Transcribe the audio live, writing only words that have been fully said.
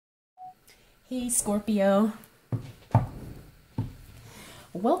Hey Scorpio,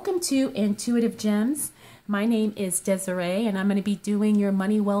 welcome to Intuitive Gems. My name is Desiree and I'm going to be doing your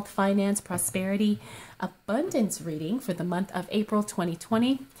money, wealth, finance, prosperity, abundance reading for the month of April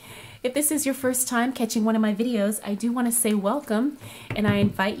 2020. If this is your first time catching one of my videos, I do want to say welcome and I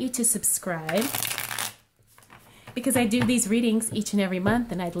invite you to subscribe because I do these readings each and every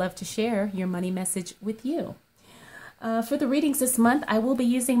month and I'd love to share your money message with you. For the readings this month, I will be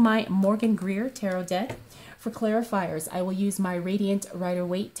using my Morgan Greer Tarot deck. For clarifiers, I will use my Radiant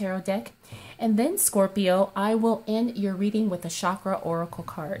Rider-Waite Tarot deck. And then, Scorpio, I will end your reading with a Chakra Oracle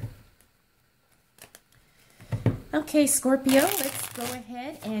card. Okay, Scorpio, let's go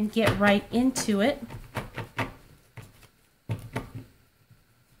ahead and get right into it.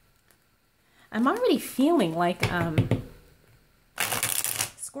 I'm already feeling like,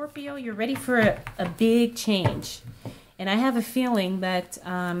 Scorpio, you're ready for a big change. And I have a feeling that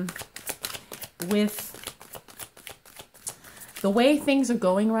with the way things are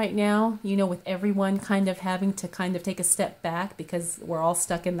going right now, you know, with everyone kind of having to take a step back because we're all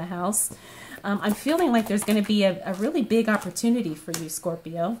stuck in the house, I'm feeling like there's going to be a really big opportunity for you,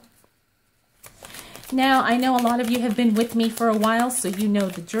 Scorpio. Now, I know a lot of you have been with me for a while, so you know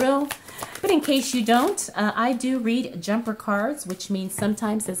the drill. But in case you don't, I do read jumper cards, which means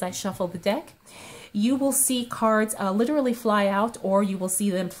sometimes as I shuffle the deck, you will see cards literally fly out or you will see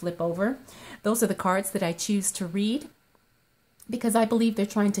them flip over. Those are the cards that I choose to read because I believe they're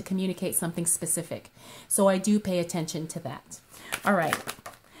trying to communicate something specific. So I do pay attention to that. All right.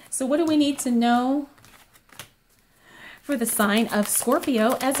 So what do we need to know for the sign of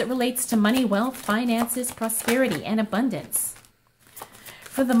Scorpio as it relates to money, wealth, finances, prosperity, and abundance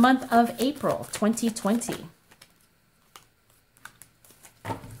for the month of April 2020?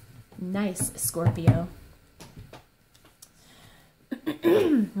 Nice, Scorpio.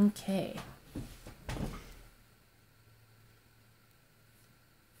 Okay.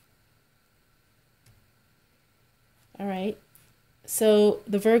 All right. So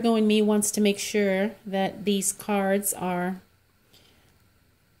the Virgo in me wants to make sure that these cards are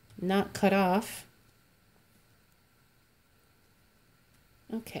not cut off.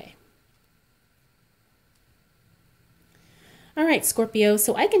 Okay. All right, Scorpio,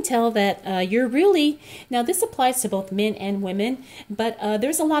 so I can tell that you're really, now this applies to both men and women, but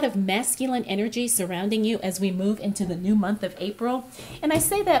there's a lot of masculine energy surrounding you as we move into the new month of April. And I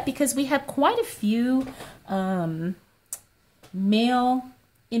say that because we have quite a few male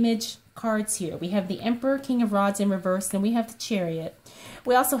image cards here. We have the Emperor, King of Rods in reverse, and we have the Chariot.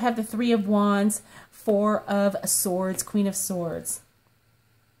 We also have the Three of Wands, Four of Swords, Queen of Swords.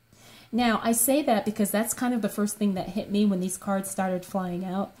 Now, I say that because that's kind of the first thing that hit me when these cards started flying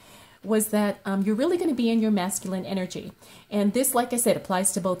out, was that you're really going to be in your masculine energy. And this, like I said,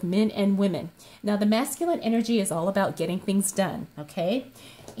 applies to both men and women. Now, the masculine energy is all about getting things done, okay?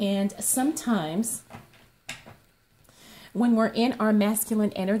 And sometimes when we're in our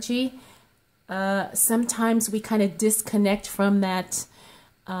masculine energy, sometimes we kind of disconnect from that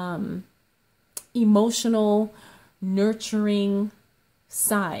emotional, nurturing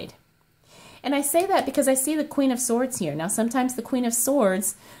side. And I say that because I see the Queen of Swords here. Now, sometimes the Queen of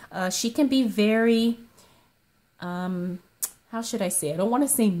Swords, she can be very, how should I say? I don't want to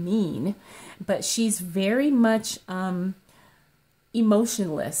say mean, but she's very much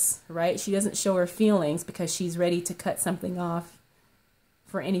emotionless, right? She doesn't show her feelings because she's ready to cut something off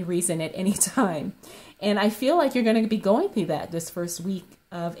for any reason at any time. And I feel like you're going to be going through that this first week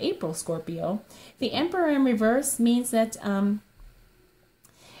of April, Scorpio. The Emperor in reverse means that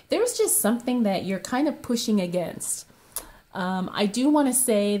there's just something that you're kind of pushing against. I do want to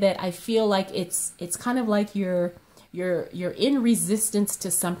say that I feel like it's kind of like you're in resistance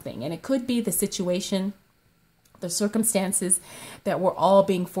to something, and it could be the situation, the circumstances that we're all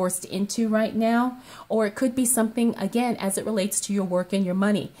being forced into right now, or it could be something, again, as it relates to your work and your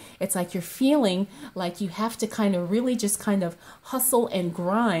money. It's like you're feeling like you have to kind of really just kind of hustle and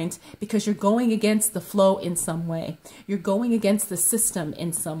grind because you're going against the flow in some way. You're going against the system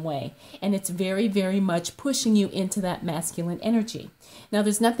in some way, and it's very, very much pushing you into that masculine energy. Now,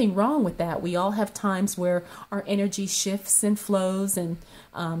 there's nothing wrong with that. We all have times where our energy shifts and flows, and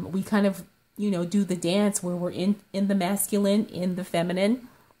we kind of, you know, do the dance where we're in the masculine, in the feminine.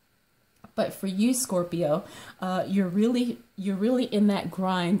 But for you, Scorpio, you're really in that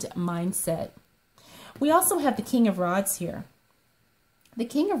grind mindset. We also have the King of Rods here. The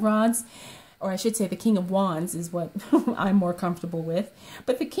King of Rods or I should say the King of Wands is what I'm more comfortable with.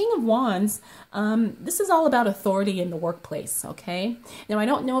 But the King of Wands, this is all about authority in the workplace, okay? Now, I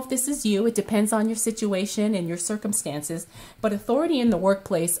don't know if this is you. It depends on your situation and your circumstances. But authority in the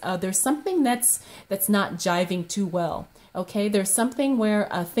workplace, there's something that's not jiving too well, okay? There's something where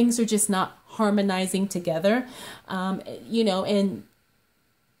things are just not harmonizing together, you know, and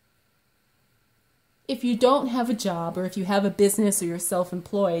if you don't have a job, or if you have a business, or you're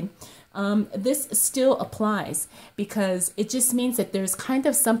self-employed, this still applies, because it just means that there's kind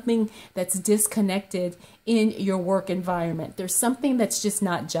of something that's disconnected in your work environment. There's something that's just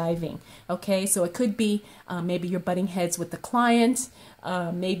not jiving. Okay, so it could be maybe you're butting heads with the client,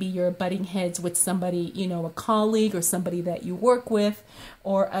 maybe you're butting heads with somebody, you know, a colleague or somebody that you work with,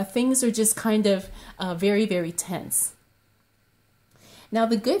 or things are just kind of very, very tense. Now,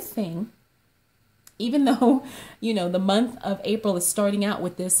 the good thing, even though, you know, the month of April is starting out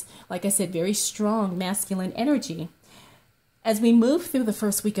with this, like I said, very strong masculine energy, as we move through the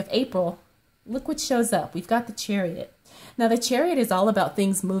first week of April, look what shows up. We've got the Chariot. Now, the Chariot is all about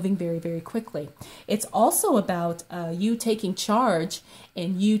things moving very, very quickly. It's also about you taking charge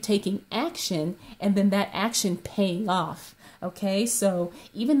and you taking action, and then that action paying off. Okay, so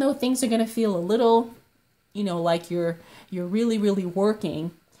even though things are going to feel a little, you know, like you're really, really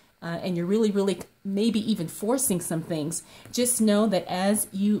working, and you're really, really maybe even forcing some things, just know that as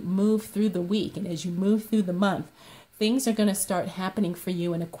you move through the week and as you move through the month, things are going to start happening for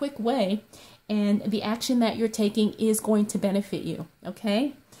you in a quick way, and the action that you're taking is going to benefit you,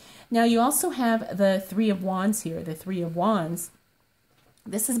 okay? Now, you also have the Three of Wands here. The Three of Wands,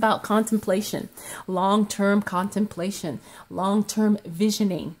 this is about contemplation, long-term contemplation, long-term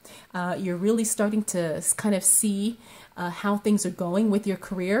visioning. You're really starting to kind of see how things are going with your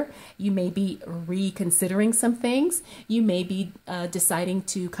career. You may be reconsidering some things. You may be deciding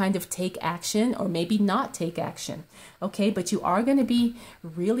to kind of take action, or maybe not take action. Okay, but you are going to be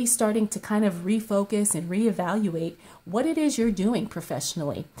really starting to kind of refocus and reevaluate what it is you're doing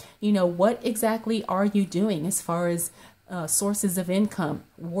professionally. You know, what exactly are you doing as far as sources of income,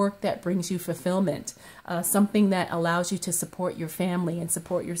 work that brings you fulfillment, something that allows you to support your family and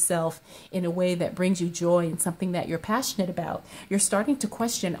support yourself in a way that brings you joy and something that you're passionate about. You're starting to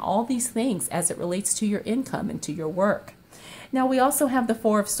question all these things as it relates to your income and to your work. Now, we also have the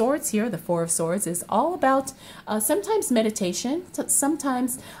Four of Swords here. The Four of Swords is all about sometimes meditation,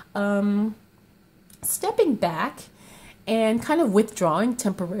 sometimes stepping back and kind of withdrawing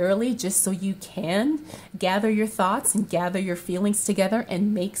temporarily just so you can gather your thoughts and gather your feelings together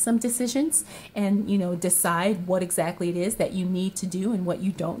and make some decisions and, you know, decide what exactly it is that you need to do and what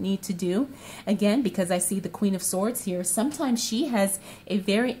you don't need to do. Again, because I see the Queen of Swords here, sometimes she has a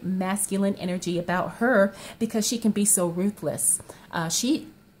very masculine energy about her because she can be so ruthless. She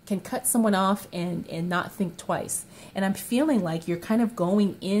can cut someone off and not think twice. And I'm feeling like you're kind of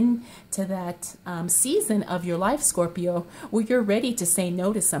going into that season of your life, Scorpio, where you're ready to say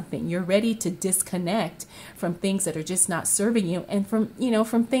no to something. You're ready to disconnect from things that are just not serving you, and from, you know,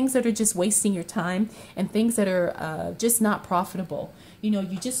 from things that are just wasting your time and things that are just not profitable. You know,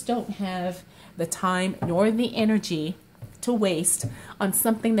 you just don't have the time nor the energy to waste on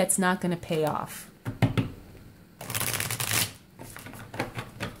something that's not going to pay off.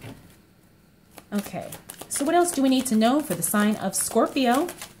 Okay, so what else do we need to know for the sign of Scorpio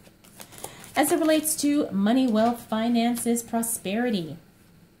as it relates to money, wealth, finances, prosperity,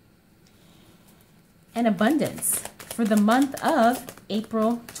 and abundance for the month of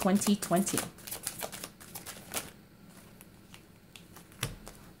April 2020?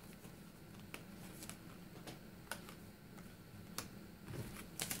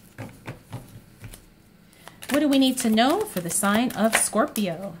 What do we need to know for the sign of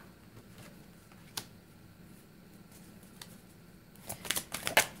Scorpio?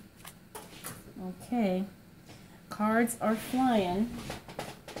 Okay, cards are flying.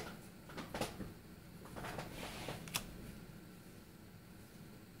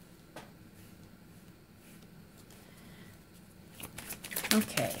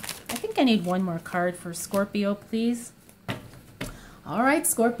 Okay, I think I need one more card for Scorpio, please. All right,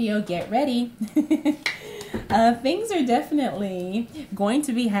 Scorpio, get ready. Things are definitely going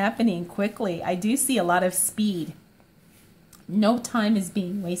to be happening quickly. I do see a lot of speed. No time is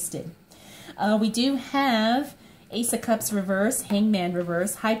being wasted. We do have Ace of Cups reverse, Hangman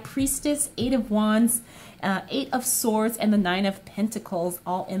reverse, High Priestess, Eight of Wands, Eight of Swords, and the Nine of Pentacles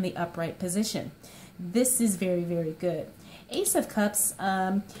all in the upright position. This is very, very good. Ace of Cups,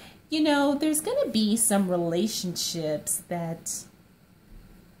 you know, there's going to be some relationships that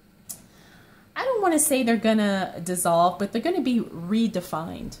I don't want to say they're going to dissolve, but they're going to be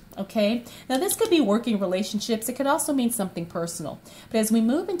redefined, okay? Now, this could be working relationships. It could also mean something personal. But as we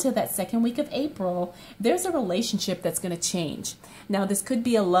move into that second week of April, there's a relationship that's going to change. Now, this could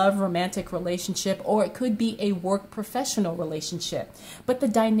be a love romantic relationship, or it could be a work professional relationship. But the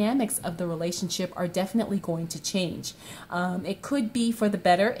dynamics of the relationship are definitely going to change. It could be for the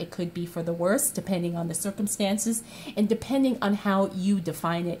better. It could be for the worse, depending on the circumstances and depending on how you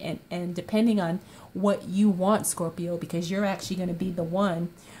define it and depending on what you want, Scorpio, because you're actually going to be the one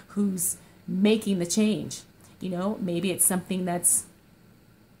who's making the change. You know, maybe it's something that's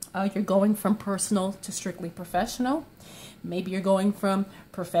you're going from personal to strictly professional. Maybe you're going from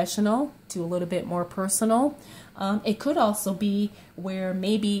professional to a little bit more personal. It could also be where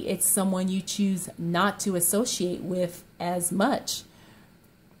maybe it's someone you choose not to associate with as much,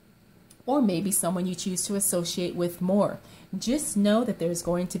 or maybe someone you choose to associate with more. Just know that there's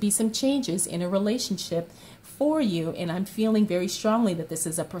going to be some changes in a relationship for you, and I'm feeling very strongly that this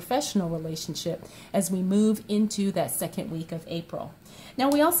is a professional relationship as we move into that second week of April. Now,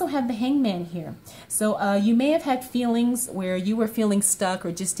 we also have the Hangman here. So you may have had feelings where you were feeling stuck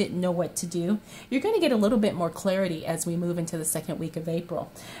or just didn't know what to do. You're going to get a little bit more clarity as we move into the second week of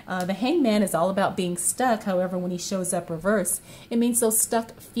April. The Hangman is all about being stuck. However, when he shows up reverse, it means those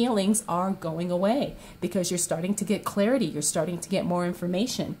stuck feelings are going away because you're starting to get clarity. You're starting to get more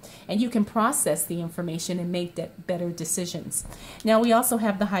information, and you can process the information and make better decisions. Now, we also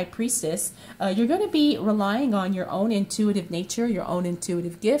have the High Priestess. You're going to be relying on your own intuitive nature, your own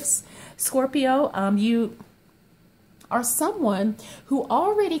intuitive gifts. Scorpio, you are someone who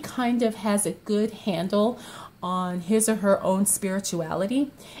already kind of has a good handle on his or her own spirituality,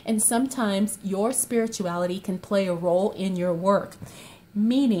 and sometimes your spirituality can play a role in your work.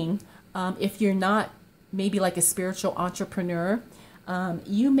 Meaning, if you're not maybe like a spiritual entrepreneur,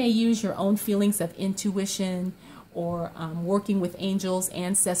 you may use your own feelings of intuition or working with angels,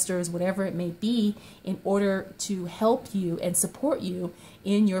 ancestors, whatever it may be, in order to help you and support you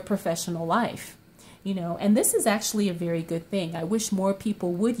in your professional life. You know, and this is actually a very good thing. I wish more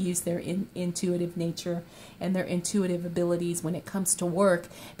people would use their intuitive nature and their intuitive abilities when it comes to work,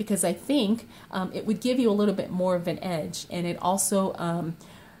 because I think it would give you a little bit more of an edge, and it also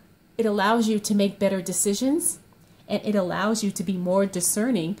it allows you to make better decisions. And it allows you to be more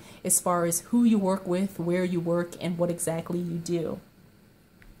discerning as far as who you work with, where you work, and what exactly you do.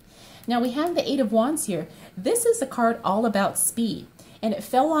 Now, we have the Eight of Wands here. This is a card all about speed. And it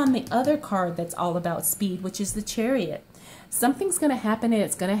fell on the other card that's all about speed, which is the Chariot. Something's going to happen, and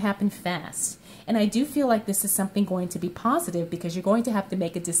it's going to happen fast. And I do feel like this is something going to be positive, because you're going to have to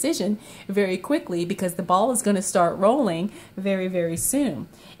make a decision very quickly, because the ball is going to start rolling very, very soon.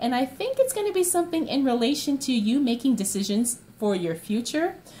 And I think it's going to be something in relation to you making decisions for your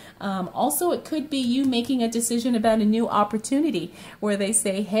future. Also, it could be you making a decision about a new opportunity where they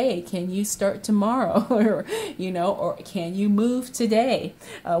say, hey, can you start tomorrow? Or, you know, or can you move today?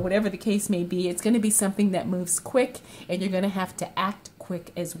 Whatever the case may be, it's going to be something that moves quick, and you're going to have to act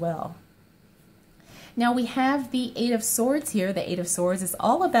quick as well. Now, we have the Eight of Swords here. The Eight of Swords is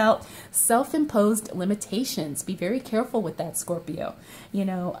all about self-imposed limitations. Be very careful with that, Scorpio. You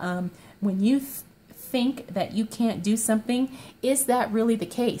know, when you think that you can't do something, is that really the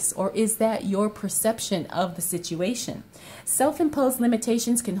case, or is that your perception of the situation? Self-imposed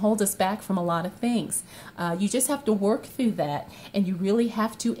limitations can hold us back from a lot of things. You just have to work through that, and you really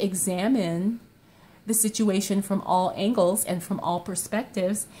have to examine the situation from all angles and from all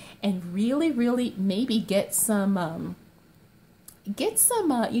perspectives, and really maybe get some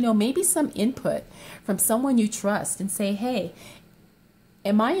you know, maybe some input from someone you trust, and say, hey,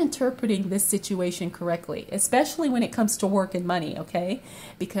 am I interpreting this situation correctly? Especially when it comes to work and money, okay?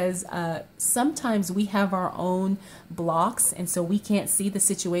 Because sometimes we have our own blocks, and so we can't see the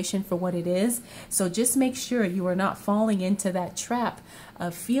situation for what it is. So just make sure you are not falling into that trap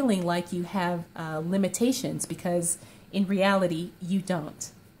of feeling like you have limitations, because in reality, you don't.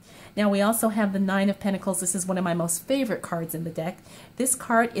 Now, we also have the Nine of Pentacles. This is one of my most favorite cards in the deck. This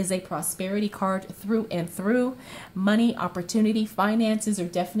card is a prosperity card through and through. Money, opportunity, finances are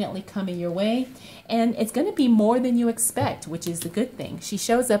definitely coming your way. And it's going to be more than you expect, which is the good thing. She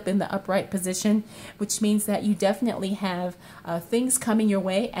shows up in the upright position, which means that you definitely have things coming your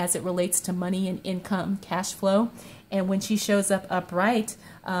way as it relates to money and income, cash flow. And when she shows up upright,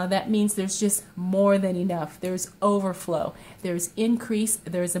 that means there's just more than enough. There's overflow, there's increase,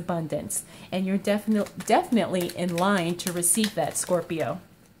 there's abundance. And you're definitely in line to receive that, Scorpio.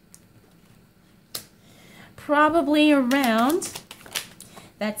 Probably around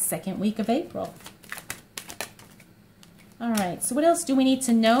that second week of April. All right, so what else do we need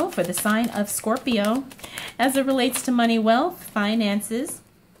to know for the sign of Scorpio as it relates to money, wealth, finances?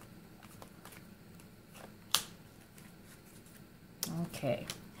 Okay.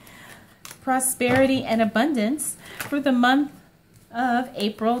 Prosperity and abundance for the month of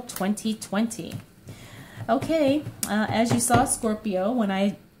April 2020. Okay, as you saw, Scorpio, when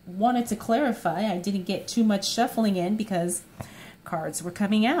I wanted to clarify, I didn't get too much shuffling in because cards were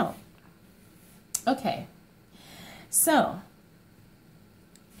coming out. Okay, so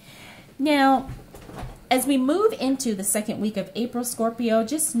now as we move into the second week of April, Scorpio,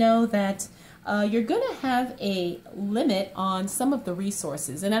 just know that you're going to have a limit on some of the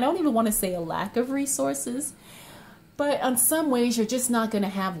resources. And I don't even want to say a lack of resources, but on some ways you're just not going to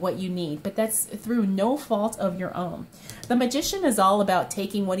have what you need. But that's through no fault of your own. The Magician is all about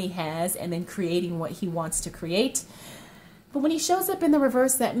taking what he has and then creating what he wants to create. But when he shows up in the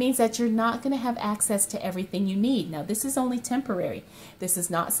reverse, that means that you're not going to have access to everything you need. Now, this is only temporary. This is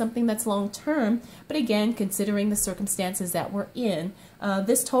not something that's long-term. But again, considering the circumstances that we're in,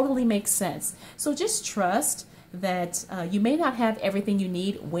 this totally makes sense. So just trust that you may not have everything you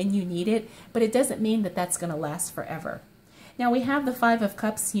need when you need it, but it doesn't mean that that's going to last forever. Now we have the Five of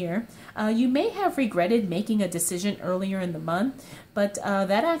Cups here. You may have regretted making a decision earlier in the month, but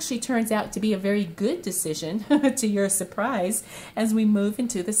that actually turns out to be a very good decision to your surprise as we move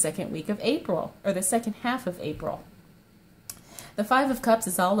into the second week of April, or the second half of April. The Five of Cups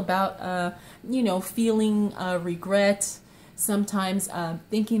is all about, you know, feeling regret, sometimes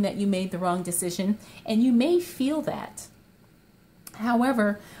thinking that you made the wrong decision, and you may feel that.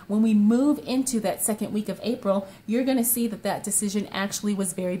 However, when we move into that second week of April, you're going to see that that decision actually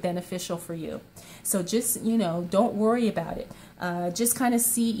was very beneficial for you. So just, you know, don't worry about it. Just kind of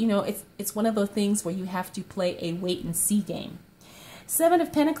see, you know, it's one of those things where you have to play a wait and see game. Seven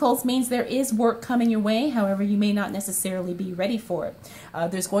of Pentacles means there is work coming your way. However, you may not necessarily be ready for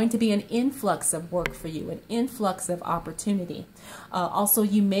it. There's going to be an influx of work for you, an influx of opportunity. Also,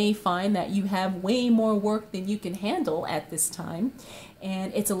 you may find that you have way more work than you can handle at this time,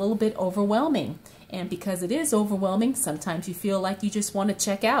 and it's a little bit overwhelming. And because it is overwhelming, sometimes you feel like you just want to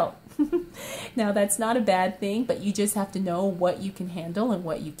check out. Now, that's not a bad thing, but you just have to know what you can handle and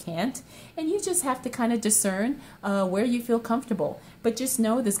what you can't. And you just have to kind of discern where you feel comfortable. But just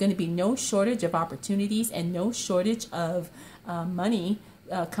know there's going to be no shortage of opportunities and no shortage of money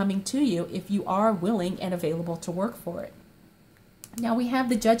coming to you if you are willing and available to work for it. Now, we have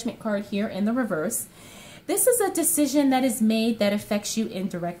the Judgment card here in the reverse. This is a decision that is made that affects you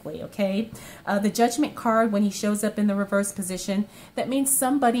indirectly, okay? The Judgment card, when he shows up in the reverse position, that means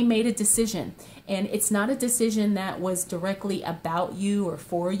somebody made a decision. And it's not a decision that was directly about you or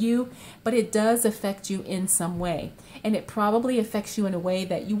for you, but it does affect you in some way. And it probably affects you in a way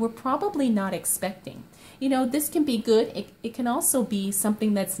that you were probably not expecting. You know, this can be good. It can also be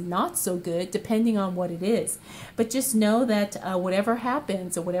something that's not so good, depending on what it is. But just know that whatever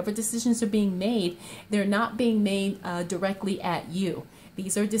happens or whatever decisions are being made, they're not being made directly at you.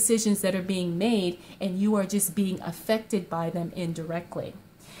 These are decisions that are being made, and you are just being affected by them indirectly.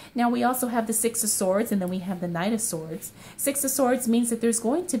 Now, we also have the Six of Swords, and then we have the Knight of Swords. Six of Swords means that there's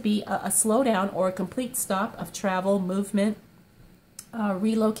going to be a slowdown or a complete stop of travel, movement,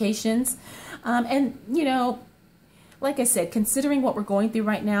 relocations. And, you know, like I said, considering what we're going through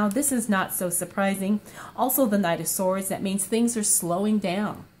right now, this is not so surprising. Also, the Knight of Swords, that means things are slowing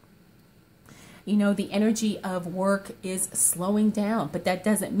down. You know, the energy of work is slowing down, but that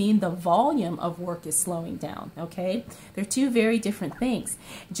doesn't mean the volume of work is slowing down, okay? They're two very different things.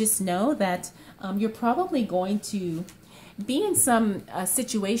 Just know that you're probably going to be in some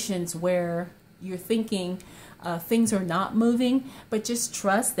situations where you're thinking things are not moving, but just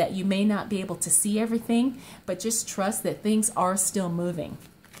trust that you may not be able to see everything, but just trust that things are still moving.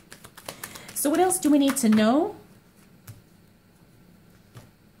 So what else do we need to know?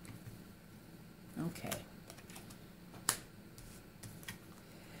 Okay.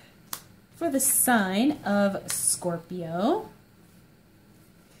 For the sign of Scorpio,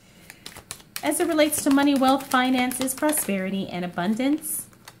 as it relates to money, wealth, finances, prosperity, and abundance,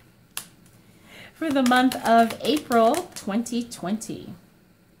 for the month of April 2020.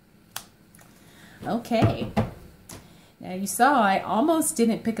 Okay. Now you saw I almost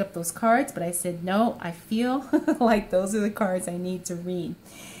didn't pick up those cards, but I said, no, I feel like those are the cards I need to read.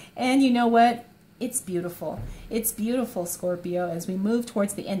 And you know what? It's beautiful. It's beautiful, Scorpio, as we move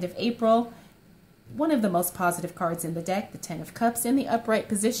towards the end of April. One of the most positive cards in the deck, the Ten of Cups, in the upright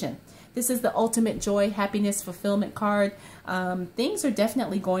position. This is the ultimate joy, happiness, fulfillment card. Things are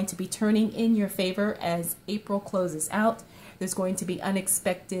definitely going to be turning in your favor as April closes out. There's going to be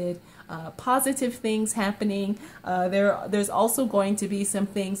unexpected positive things happening. There's also going to be some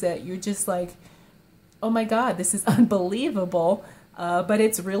things that you're just like, oh my God, this is unbelievable, but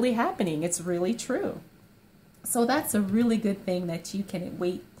it's really happening. It's really true. So that's a really good thing that you can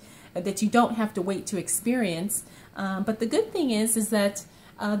wait, that you don't have to wait to experience. But the good thing is that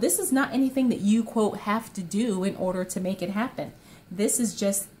this is not anything that you, quote, have to do in order to make it happen. This is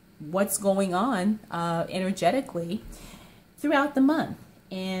just what's going on energetically throughout the month.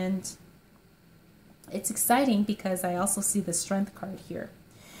 And it's exciting because I also see the Strength card here.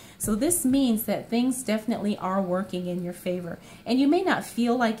 So this means that things definitely are working in your favor. And you may not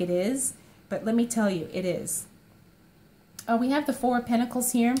feel like it is, but let me tell you, it is. We have the Four of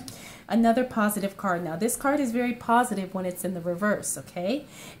Pentacles here, another positive card. Now, this card is very positive when it's in the reverse, okay?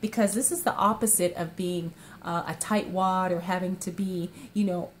 Because this is the opposite of being a tightwad or having to be, you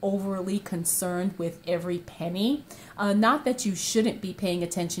know, overly concerned with every penny. Not that you shouldn't be paying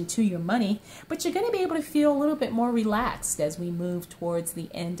attention to your money, but you're going to be able to feel a little bit more relaxed as we move towards the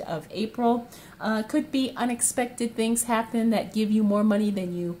end of April. Could be unexpected things happen that give you more money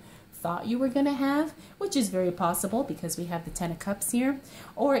than you thought you were going to have, which is very possible because we have the Ten of Cups here.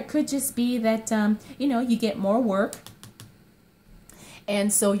 Or it could just be that, you know, you get more work,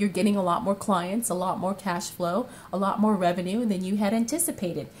 and so you're getting a lot more clients, a lot more cash flow, a lot more revenue than you had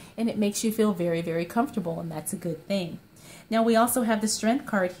anticipated. And it makes you feel very, very comfortable, and that's a good thing. Now, we also have the Strength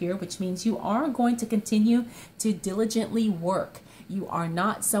card here, which means you are going to continue to diligently work. You are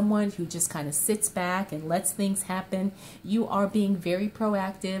not someone who just kind of sits back and lets things happen. You are being very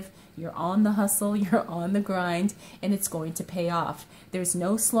proactive. You're on the hustle, you're on the grind, and it's going to pay off. There's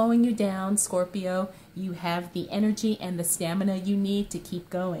no slowing you down, Scorpio. You have the energy and the stamina you need to keep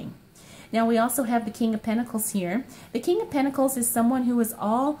going. Now, we also have the King of Pentacles here. The King of Pentacles is someone who is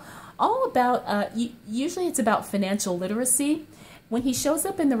all about, usually it's about financial literacy. When he shows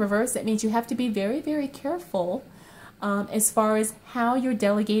up in the reverse, that means you have to be very, very careful as far as how you're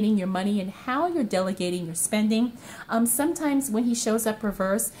delegating your money and how you're delegating your spending. Sometimes when he shows up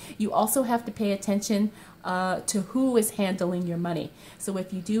reverse, you also have to pay attention to who is handling your money. So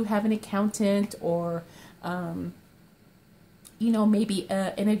if you do have an accountant or, you know, maybe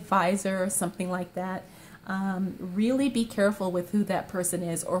an advisor or something like that, really be careful with who that person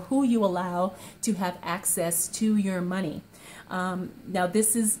is or who you allow to have access to your money. Now,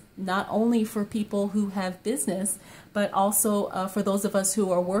 this is not only for people who have business, but also for those of us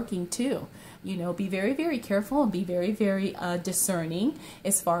who are working too. You know, be very, very careful and be very, very discerning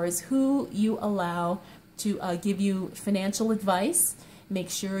as far as who you allow to give you financial advice. Make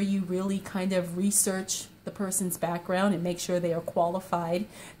sure you really kind of research the person's background and make sure they are qualified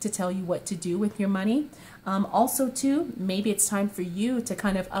to tell you what to do with your money. Also too, maybe it's time for you to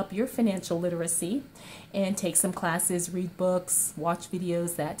kind of up your financial literacy and take some classes, read books, watch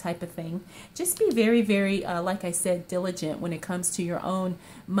videos, that type of thing. Just be very, very, like I said, diligent when it comes to your own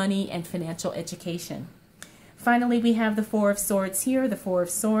money and financial education. Finally, we have the Four of Swords here, the Four of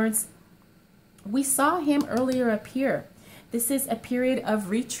Swords. We saw him earlier up here. This is a period of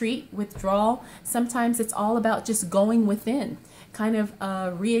retreat, withdrawal. Sometimes it's all about just going within, kind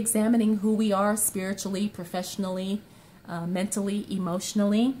of re-examining who we are spiritually, professionally, mentally,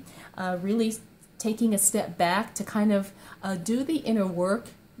 emotionally, really taking a step back to kind of do the inner work,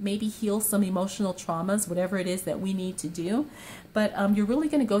 maybe heal some emotional traumas, whatever it is that we need to do. But you're really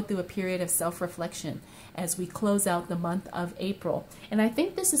going to go through a period of self-reflection as we close out the month of April. And I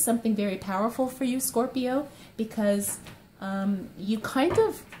think this is something very powerful for you, Scorpio, because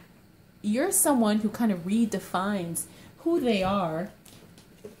you're someone who kind of redefines who they are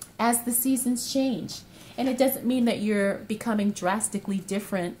as the seasons change. And it doesn't mean that you're becoming drastically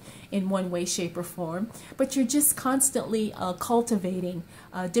different in one way, shape, or form, but you're just constantly cultivating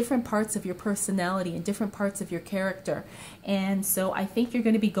different parts of your personality and different parts of your character. And so I think you're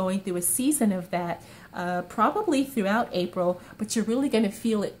going to be going through a season of that probably throughout April, but you're really going to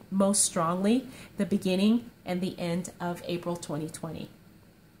feel it most strongly the beginning and the end of April 2020.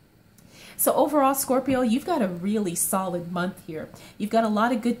 So overall, Scorpio, you've got a really solid month here. You've got a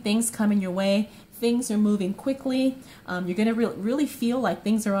lot of good things coming your way. Things are moving quickly. You're going to really feel like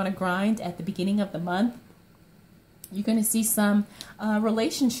things are on a grind at the beginning of the month. You're going to see some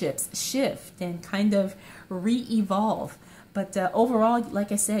relationships shift and kind of re-evolve. But overall,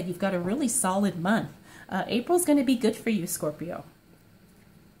 like I said, you've got a really solid month. April's going to be good for you, Scorpio.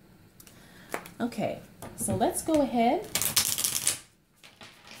 Okay, so let's go ahead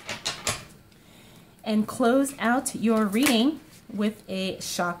and close out your reading with a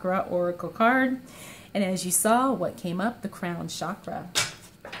Chakra Oracle card. And as you saw, what came up? The Crown Chakra.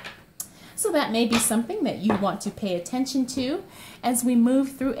 So that may be something that you want to pay attention to as we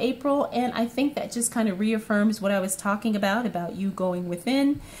move through April. And I think that just kind of reaffirms what I was talking about you going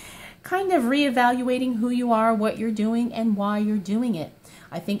within, kind of reevaluating who you are, what you're doing, and why you're doing it.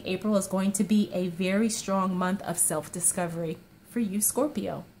 I think April is going to be a very strong month of self-discovery for you,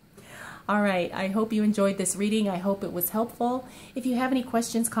 Scorpio. All right, I hope you enjoyed this reading. I hope it was helpful. If you have any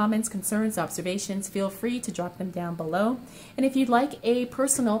questions, comments, concerns, observations, feel free to drop them down below. And if you'd like a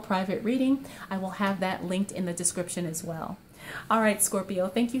personal private reading, I will have that linked in the description as well. All right, Scorpio,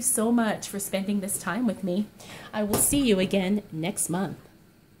 thank you so much for spending this time with me. I will see you again next month.